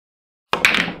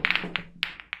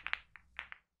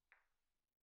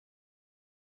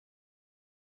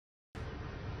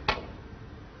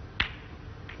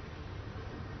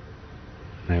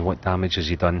Now, what damage has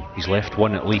he done? He's left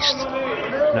one at least.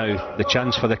 Now, the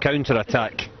chance for the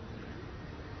counter-attack.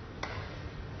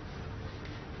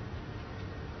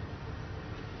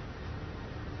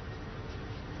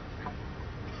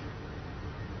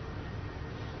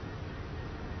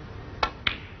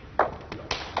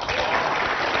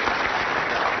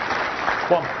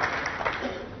 One.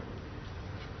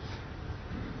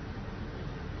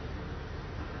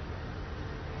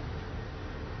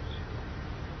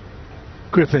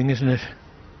 Gripping, isn't it?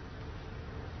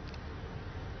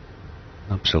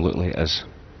 Absolutely it is.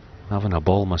 Having a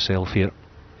ball myself here,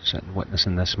 sitting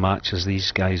witnessing this match as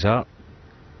these guys are.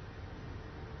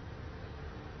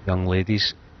 Young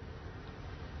ladies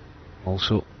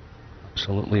also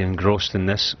absolutely engrossed in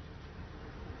this.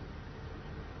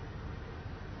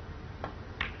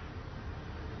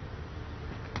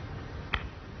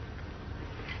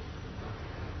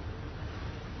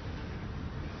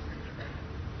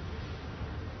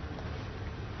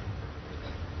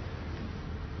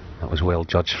 That was well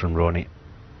judged from Ronnie.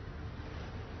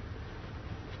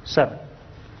 7.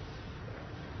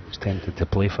 He's tempted to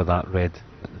play for that red,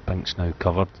 but the pink's now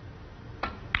covered.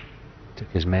 Took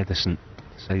his medicine,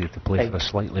 decided to play 8. for a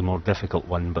slightly more difficult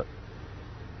one, but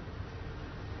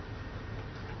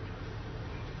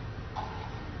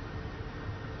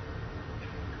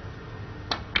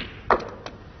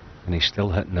and he's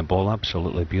still hitting the ball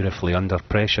absolutely beautifully under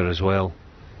pressure as well.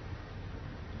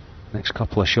 Next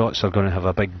couple of shots are going to have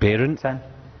a big bearing. 10.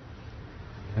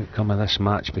 Outcome of this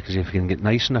match, because if you can get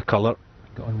nice in a colour,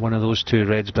 got on one of those two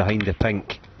reds behind the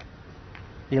pink,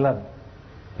 11.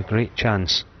 a great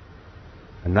chance.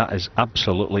 And that is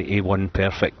absolutely A1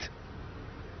 perfect.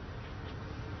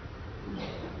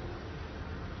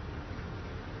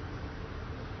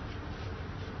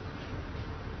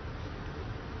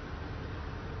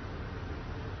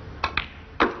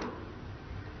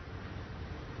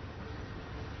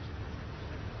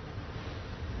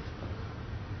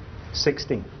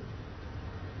 $16.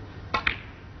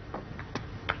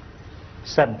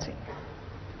 17.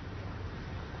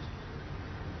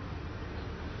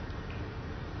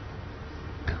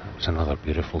 That was another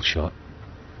beautiful shot.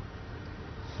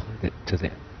 Played it to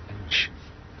the inch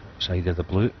side of the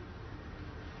blue.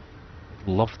 I'd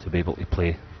love to be able to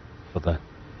play for the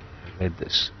red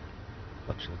that's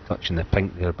actually touching the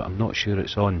pink there, but I'm not sure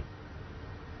it's on.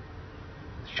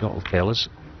 The shot will tell us.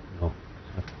 No,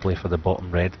 I have to play for the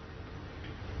bottom red.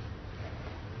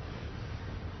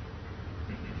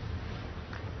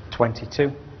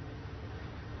 22.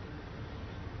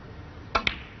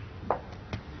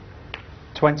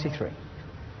 23.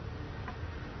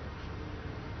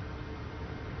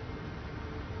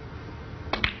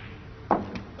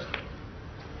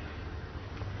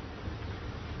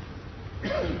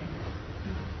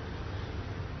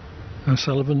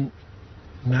 O'Sullivan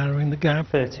narrowing the gap.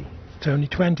 30. It's only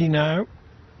 20 now.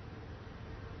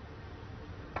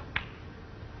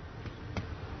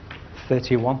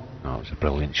 31. Oh, it was a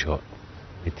brilliant shot.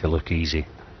 Made to look easy.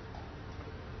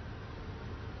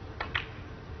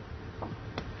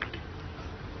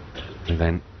 And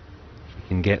then he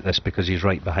can get this because he's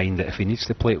right behind it. If he needs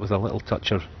to play it with a little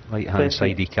toucher right hand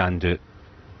side, he can do it.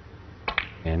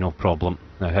 Yeah, no problem.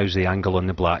 Now, how's the angle on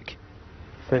the black?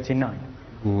 39.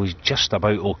 Oh, he's just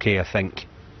about okay, I think.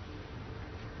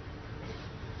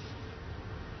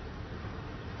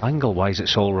 Angle wise,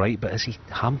 it's all right, but is he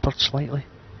hampered slightly?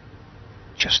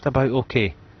 Just about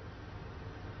okay.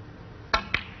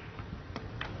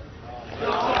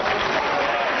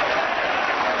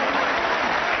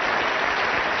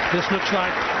 This looks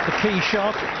like the key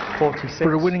shot 46.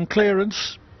 for a winning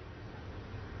clearance.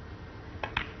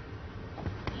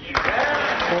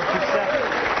 47.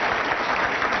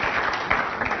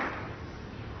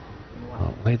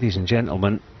 Well, ladies and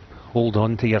gentlemen, hold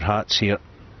on to your hats here.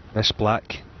 This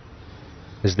black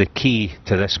is the key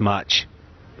to this match.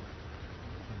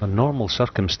 Under normal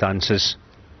circumstances,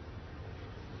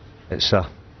 it's a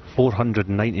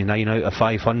 499 out of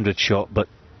 500 shot, but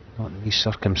not in these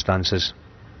circumstances.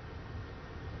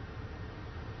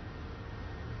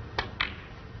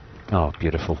 Oh,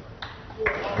 beautiful.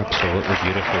 Absolutely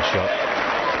beautiful shot.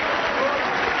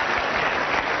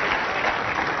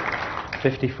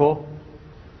 54.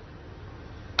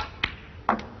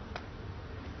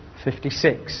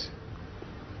 56.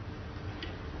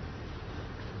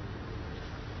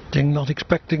 Ding not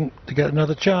expecting to get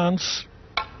another chance.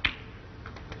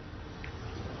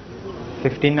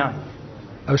 59.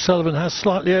 O'Sullivan has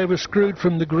slightly overscrewed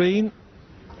from the green.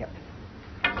 Yep.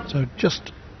 So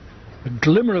just a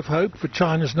glimmer of hope for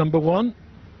China's number one.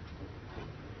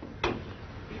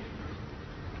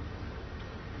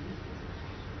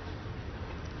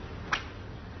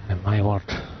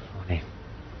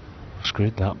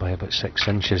 screwed that by about 6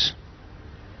 inches.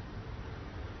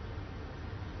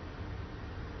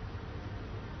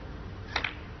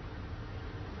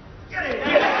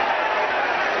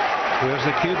 Where's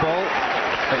the cue ball?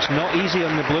 It's not easy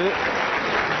on the blue.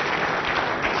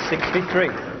 63.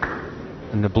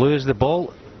 And the blue is the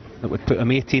ball that would put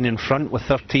him 18 in front with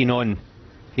 13 on.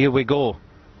 Here we go.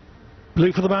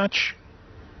 Blue for the match.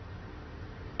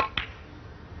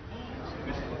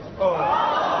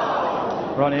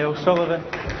 Ronnie O'Sullivan,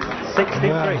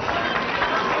 63.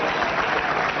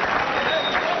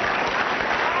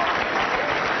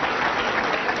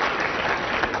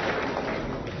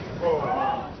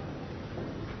 Wow.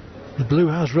 The blue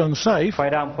has run safe,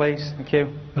 Quiet down, please. Thank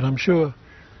you. but I'm sure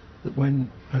that when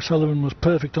O'Sullivan was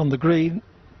perfect on the green,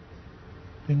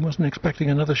 he wasn't expecting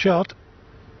another shot.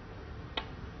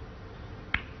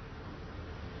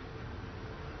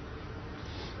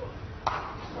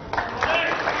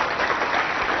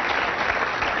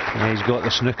 Yeah, he's got the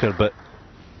snooker, but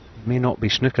he may not be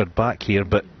snookered back here,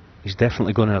 but he's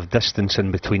definitely going to have distance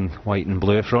in between white and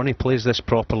blue. If Ronnie plays this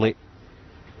properly,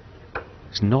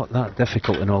 it's not that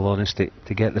difficult, in all honesty,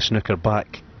 to get the snooker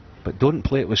back. But don't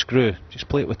play it with screw, just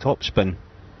play it with topspin.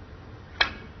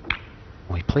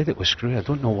 Well, he played it with screw, I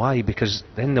don't know why, because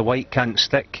then the white can't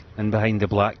stick in behind the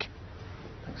black.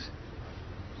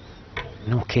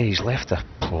 Okay, he's left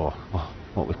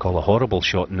what we call a horrible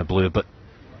shot in the blue, but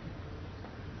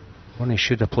Ronnie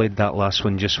should have played that last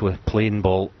one just with plain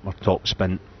ball or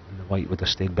topspin, and the white would have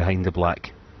stayed behind the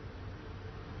black.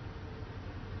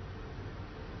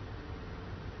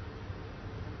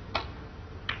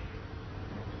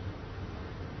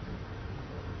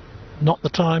 Not the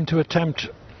time to attempt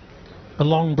a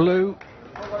long blue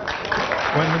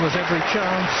when there was every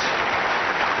chance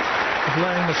of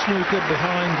laying the snooker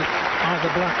behind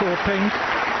either black or pink.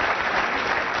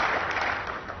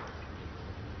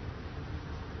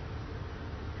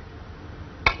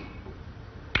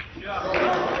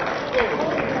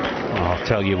 I'll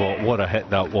tell you what a hit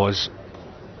that was.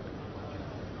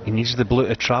 He needs the blue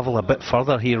to travel a bit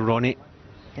further here, Ronnie.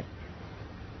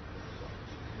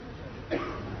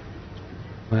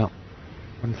 Well,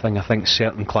 one thing I think's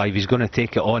certain, Clive, he's going to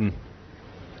take it on.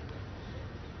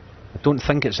 I don't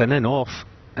think it's in and off,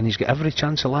 and he's got every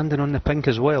chance of landing on the pink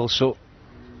as well, so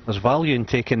there's value in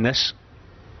taking this.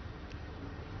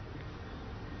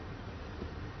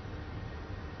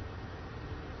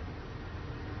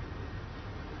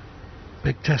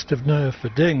 Big test of nerve for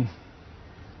Ding.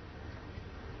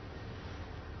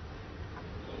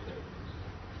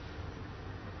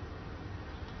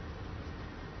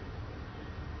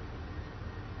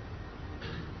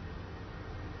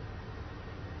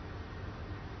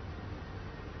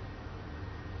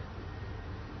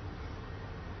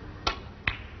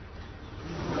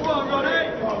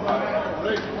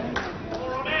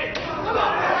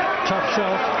 Tough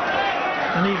shot,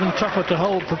 and even tougher to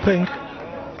hold for pink.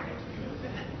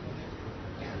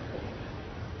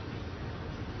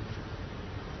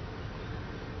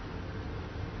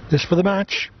 This for the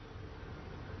match.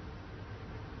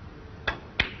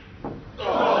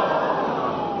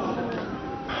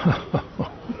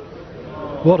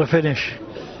 What a finish.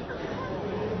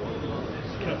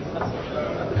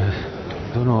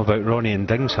 Don't know about Ronnie and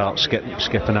Ding's heart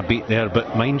skipping a beat there,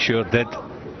 but mine sure did.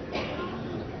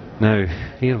 Now,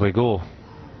 here we go.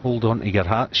 Hold on to your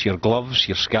hats, your gloves,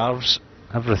 your scarves,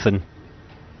 everything.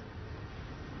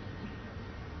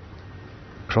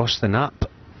 Cross the nap.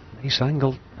 Nice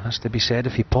angle, has to be said.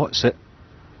 If he pots it,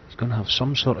 he's going to have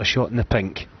some sort of shot in the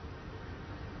pink.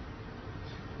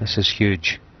 This is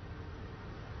huge.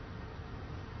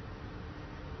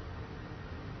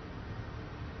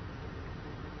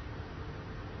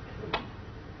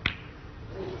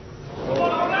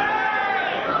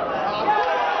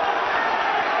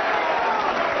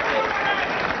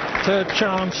 Third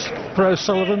chance for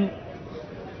O'Sullivan,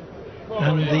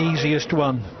 and the easiest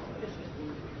one.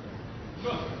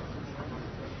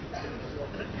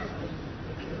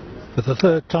 For the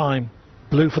third time,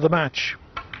 blue for the match.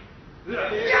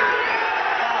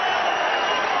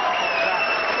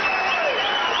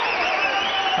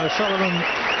 O'Sullivan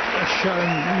has shown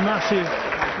massive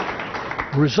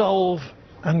resolve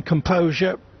and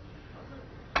composure.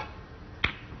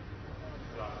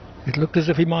 It looked as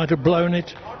if he might have blown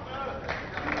it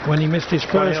when he missed his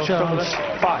first chance.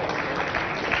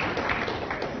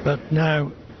 But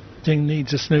now Ding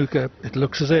needs a snooker. It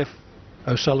looks as if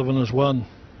O'Sullivan has won.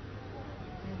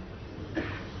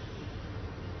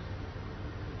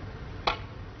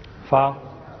 Foul.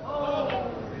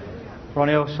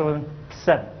 Ronnie O'Sullivan,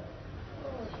 7.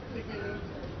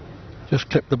 Just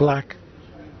clip the black.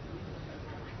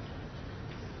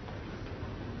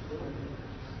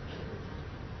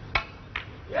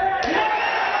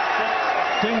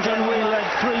 Ding Junhui led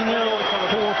 3-0,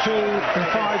 4-2 and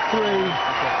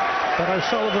 5-3, but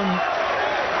O'Sullivan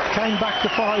came back to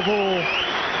 5-all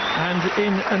and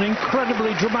in an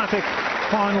incredibly dramatic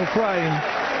final frame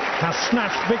has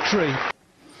snatched victory.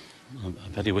 I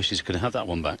bet he wishes he could have had that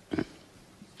one back.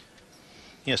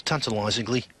 Yes,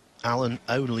 tantalisingly, Allen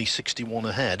only 61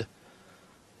 ahead,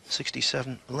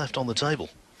 67 left on the table.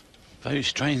 Very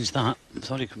strange that. I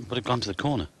thought he would have gone to the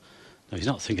corner. No, he's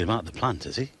not thinking about the plant,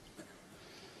 is he?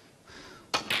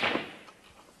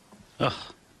 Ugh.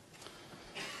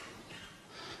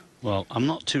 Well, I'm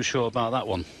not too sure about that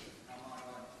one.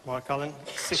 Mark Allen,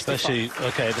 65. Especially,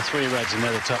 OK, the 3 reds and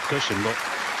they're the top cushion, but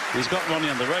he's got Ronnie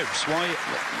on the ropes. Why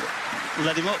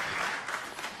let him up?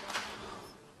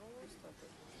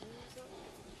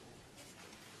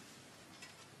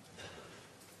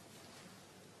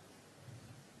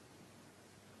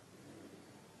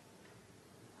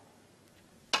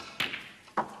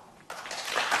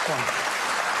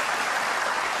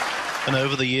 And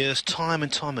over the years, time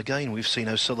and time again, we've seen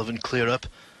O'Sullivan clear up.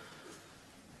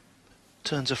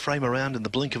 Turns a frame around in the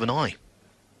blink of an eye.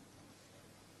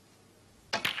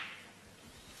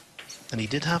 And he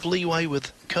did have leeway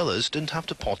with colours, didn't have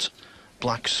to pot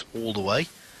blacks all the way.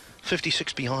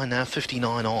 56 behind now,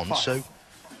 59 on, so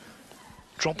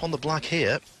drop on the black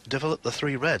here, develop the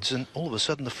 3 reds, and all of a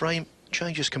sudden the frame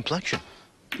changes complexion.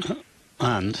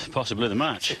 And possibly the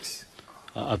match.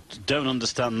 I don't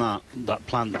understand that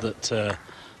plant that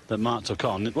Mark took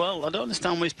on. Well, I don't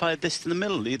understand why he's played this to the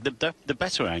middle. The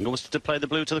better angle was to play the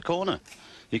blue to the corner.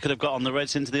 He could have got on the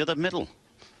reds into the other middle.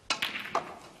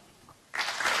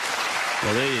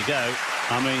 Well, there you go.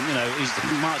 I mean, you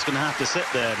know, Mark's going to have to sit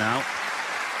there now.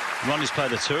 Ronnie's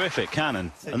played a terrific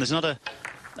cannon, and there's not a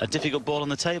difficult ball on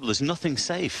the table. There's nothing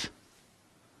safe.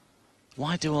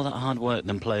 Why do all that hard work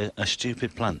then play a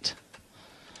stupid plant?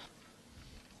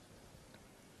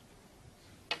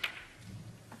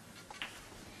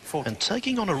 And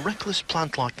taking on a reckless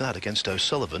plant like that against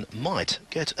O'Sullivan might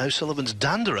get O'Sullivan's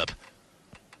dander up.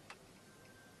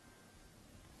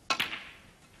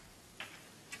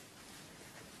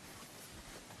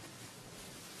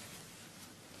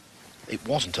 It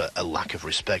wasn't a lack of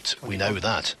respect, we know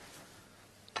that.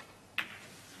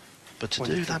 But to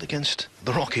do that against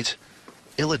the Rocket,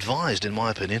 ill-advised in my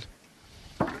opinion.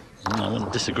 I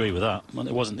wouldn't disagree with that. Well,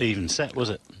 it wasn't even set, was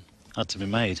it? Had to be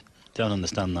made. Don't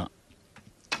understand that.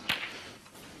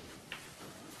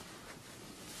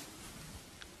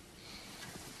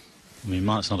 I mean,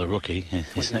 Mark's not a rookie,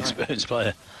 he's an experienced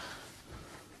player.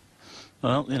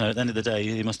 Well, you know, at the end of the day,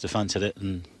 he must have fancied it,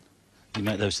 and you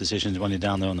make those decisions when you're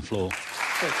down there on the floor.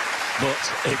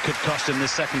 But it could cost him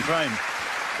this second frame.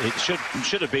 It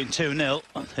should have been 2-0.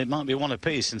 It might be 1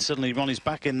 apiece, and suddenly Ronnie's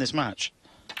back in this match.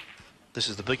 This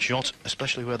is the big shot,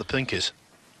 especially where the pink is.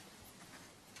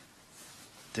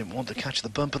 Didn't want to catch the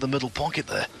bump of the middle pocket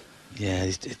there. Yeah,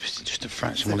 it's just a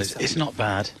fraction. Well, it's not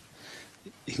bad.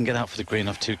 You can get out for the green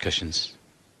off 2 cushions.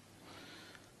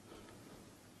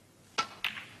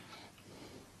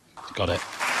 Got it.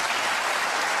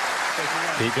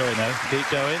 Keep going though, keep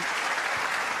going.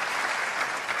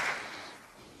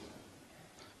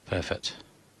 Perfect.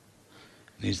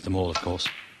 Needs them all, of course.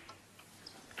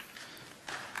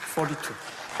 42.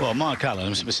 Well, Mark Allen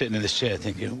must be sitting in this chair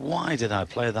thinking, why did I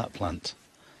play that plant?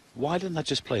 Why didn't I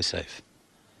just play safe?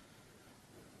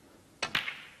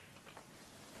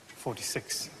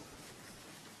 46.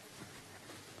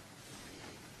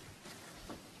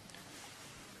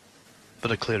 But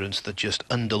a clearance that just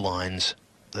underlines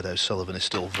that O'Sullivan is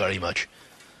still very much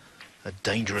a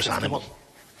dangerous animal.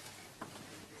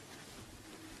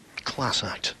 Class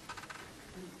act.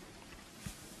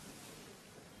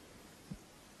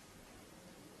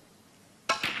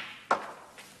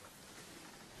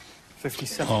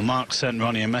 Well, Mark sent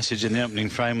Ronnie a message in the opening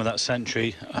frame with that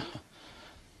century.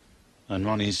 And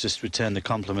Ronnie's just returned the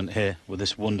compliment here with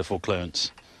this wonderful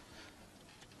clearance.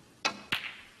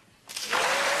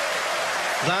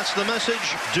 That's the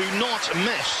message. Do not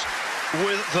mess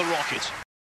with the Rocket.